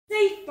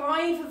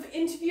5 of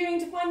interviewing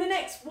to find the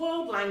next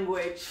world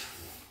language.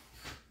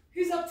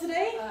 Who's up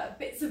today?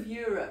 Bits of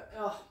Europe.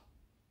 Oh,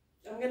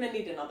 I'm gonna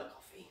need another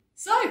coffee.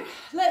 So,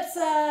 let's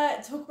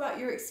talk about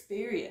your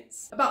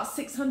experience. About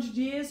 600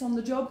 years on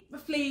the job,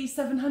 roughly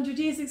 700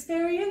 years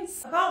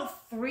experience,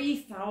 about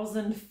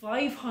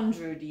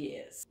 3,500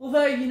 years.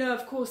 Although, you know,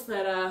 of course,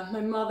 that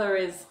my mother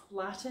is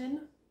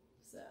Latin,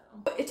 so.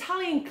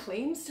 Italian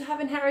claims to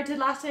have inherited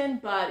Latin,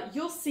 but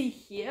you'll see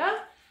here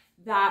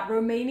that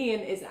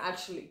Romanian is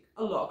actually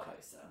a lot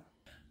closer.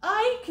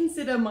 I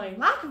consider my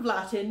lack of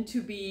Latin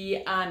to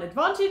be an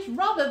advantage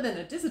rather than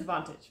a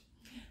disadvantage.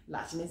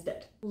 Latin is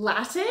dead.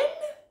 Latin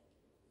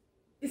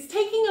is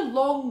taking a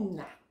long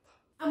nap.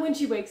 And when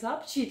she wakes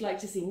up, she'd like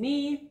to see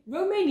me,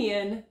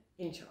 Romanian,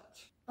 in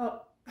charge.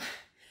 Oh,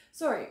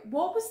 sorry,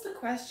 what was the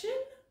question?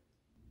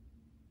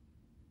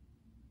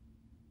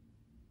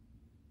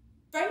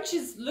 French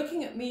is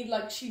looking at me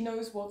like she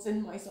knows what's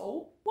in my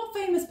soul. What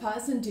famous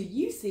person do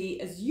you see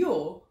as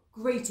your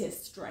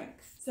greatest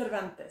strength?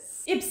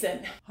 Cervantes.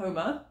 Ibsen.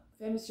 Homer.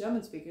 Famous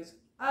German speakers.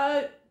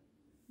 No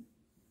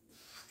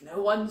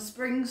one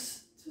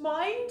springs to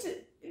mind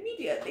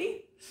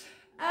immediately.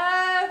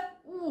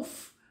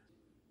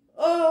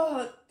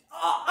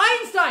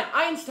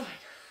 Einstein.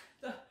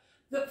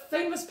 The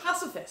famous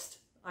pacifist.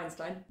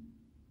 Einstein.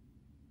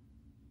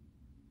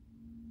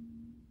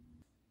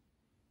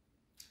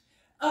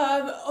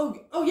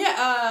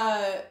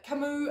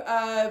 Camus,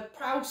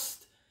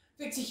 Proust,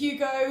 Victor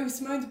Hugo,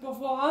 Simone de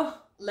Beauvoir.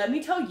 Let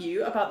me tell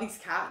you about these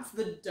cats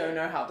that don't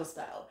know how to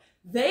spell.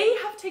 They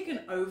have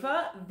taken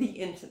over the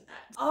internet.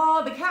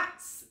 The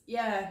cats,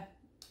 yeah.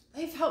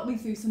 They've helped me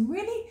through some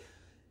really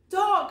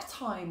dark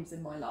times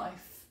in my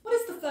life. What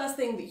is the first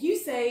thing that you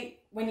say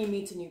when you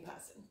meet a new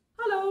person?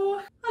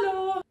 Hello,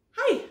 hello,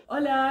 hi,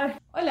 hola,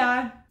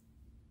 hola.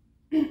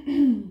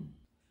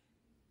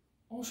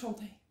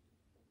 Enchanté.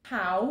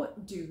 How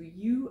do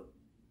you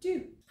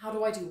do? How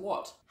do I do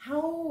what?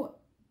 How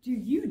do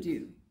you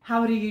do?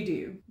 How do you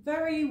do?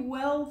 Very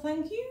well,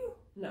 thank you?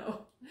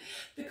 No.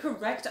 The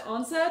correct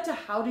answer to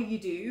how do you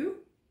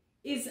do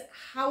is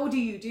how do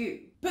you do?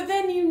 But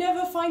then you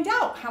never find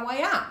out how I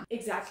am.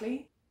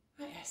 Exactly.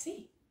 I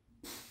see.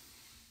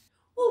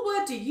 What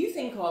word do you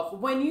think of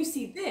when you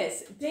see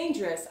this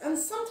dangerous and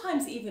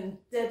sometimes even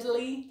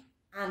deadly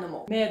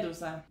animal?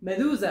 Medusa.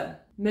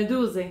 Medusa.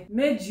 Meduse.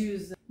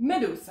 Medusa.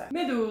 Medusa.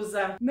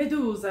 Medusa.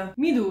 Medusa.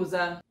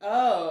 Medusa.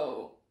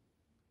 Oh.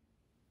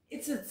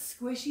 It's a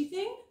squishy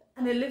thing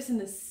and it lives in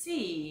the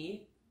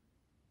sea.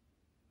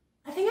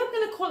 I think I'm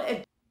gonna call it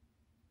a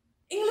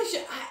English.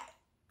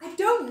 I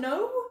don't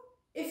know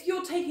if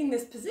you're taking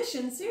this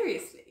position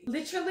seriously.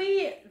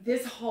 Literally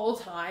this whole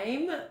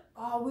time,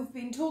 we've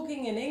been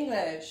talking in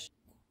English.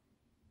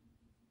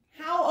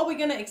 How are we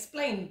gonna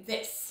explain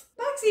this?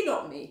 Maxi,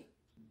 not me.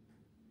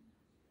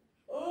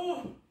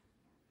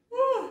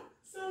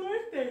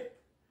 Salute.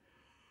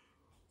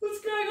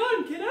 What's going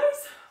on,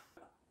 kiddos?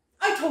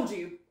 I told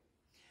you.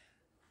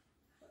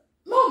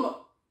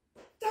 Mom,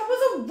 that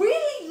was a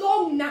really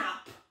long nap.